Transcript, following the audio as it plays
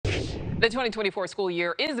The 2024 school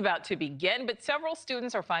year is about to begin, but several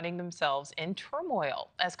students are finding themselves in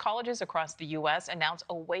turmoil as colleges across the U.S. announce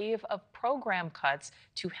a wave of program cuts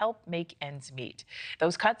to help make ends meet.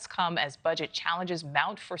 Those cuts come as budget challenges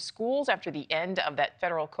mount for schools after the end of that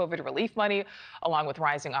federal COVID relief money, along with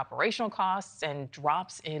rising operational costs and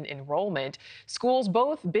drops in enrollment. Schools,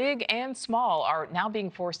 both big and small, are now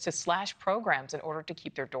being forced to slash programs in order to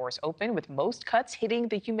keep their doors open, with most cuts hitting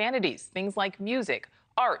the humanities, things like music,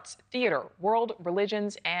 arts, theater, world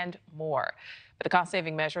religions, and more. But the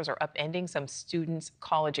cost-saving measures are upending some students'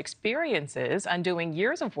 college experiences, undoing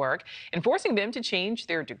years of work, and forcing them to change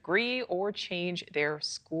their degree or change their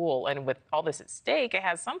school. And with all this at stake, it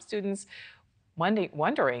has some students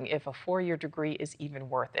wondering if a four-year degree is even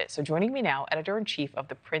worth it. So joining me now, Editor-in-Chief of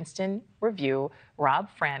the Princeton Review, Rob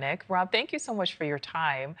Franek. Rob, thank you so much for your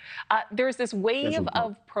time. There's this wave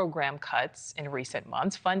of program cuts in recent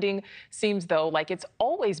months. Funding seems, though, like it's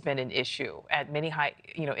always been an issue at many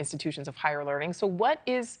institutions of higher learning. So what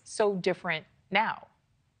is so different now?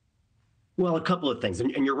 Well, a couple of things,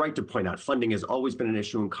 and you're right to point out funding has always been an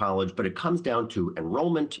issue in college, but it comes down to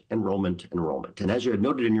enrollment. And as you had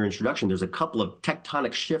noted in your introduction, there's a couple of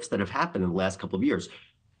tectonic shifts that have happened in the last couple of years.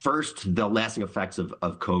 First, the lasting effects of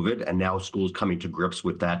COVID, and now schools coming to grips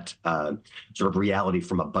with that sort of reality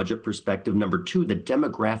from a budget perspective. Number two, the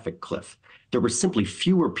demographic cliff. There were simply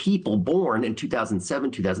fewer people born in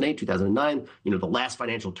 2007, 2008, 2009, the last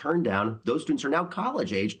financial turndown. Those students are now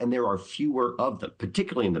college age, and there are fewer of them,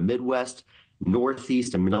 particularly in the Midwest,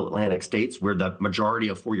 Northeast, and Mid-Atlantic states, where the majority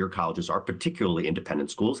of four-year colleges are, particularly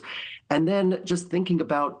independent schools. And then just thinking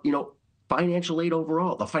about, financial aid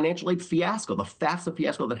overall, the financial aid fiasco, the FAFSA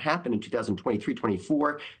fiasco that happened in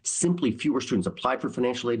 2023-24, simply fewer students applied for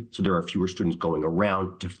financial aid, so there are fewer students going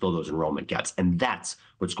around to fill those enrollment gaps. And that's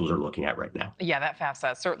what schools are looking at right now. Yeah, that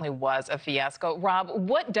FAFSA certainly was a fiasco. Rob,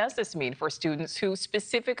 what does this mean for students who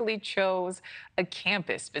specifically chose a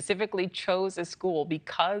campus, specifically chose a school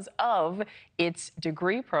because of its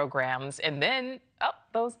degree programs, and then,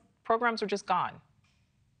 those programs are just gone?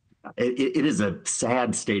 It is a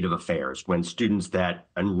sad state of affairs when students that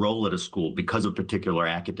enroll at a school because of particular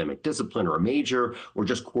academic discipline or a major or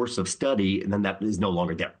just course of study, and then that is no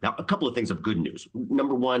longer there. Now, a couple of things of good news.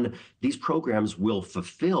 Number one, these programs will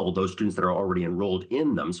fulfill those students that are already enrolled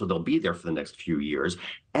in them, so they'll be there for the next few years,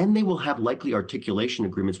 and they will have likely articulation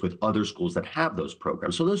agreements with other schools that have those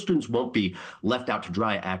programs. So those students won't be left out to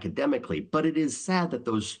dry academically, but it is sad that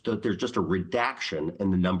there's just a reduction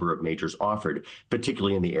in the number of majors offered,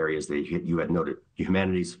 particularly in the areas that you had noted: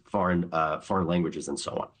 humanities, foreign languages, and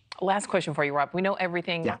so on. Last question for you, Rob. We know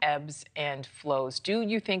everything ebbs and flows. Do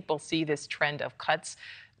you think we'll see this trend of cuts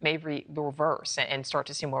maybe reverse and start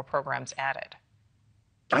to see more programs added?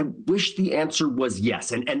 I wish the answer was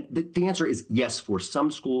yes. And the answer is yes for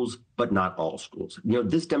some schools, but not all schools.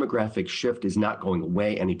 This demographic shift is not going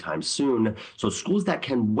away anytime soon. So schools that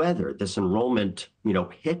can weather this enrollment,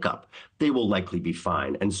 hiccup, they will likely be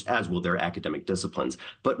fine, and as will their academic disciplines.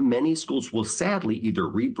 But many schools will sadly either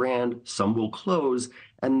rebrand, some will close,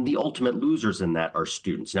 and the ultimate losers in that are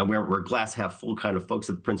students. Now, we're glass half full kind of folks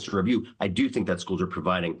at the Princeton Review. I do think that schools are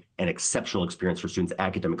providing an exceptional experience for students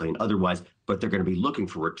academically and otherwise, but they're going to be looking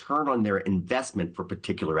for return on their investment for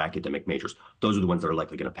particular academic majors. Those are the ones that are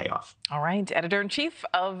likely going to pay off. All right. Editor-in-Chief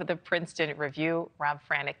of the Princeton Review, Rob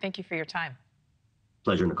Franek, thank you for your time.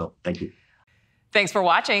 Pleasure, Nichole. Thank you. Thanks for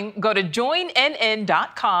watching. Go to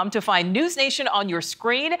joinnn.com to find NewsNation on your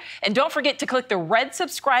screen. And don't forget to click the red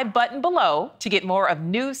subscribe button below to get more of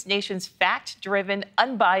NewsNation's fact-driven,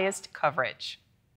 unbiased coverage.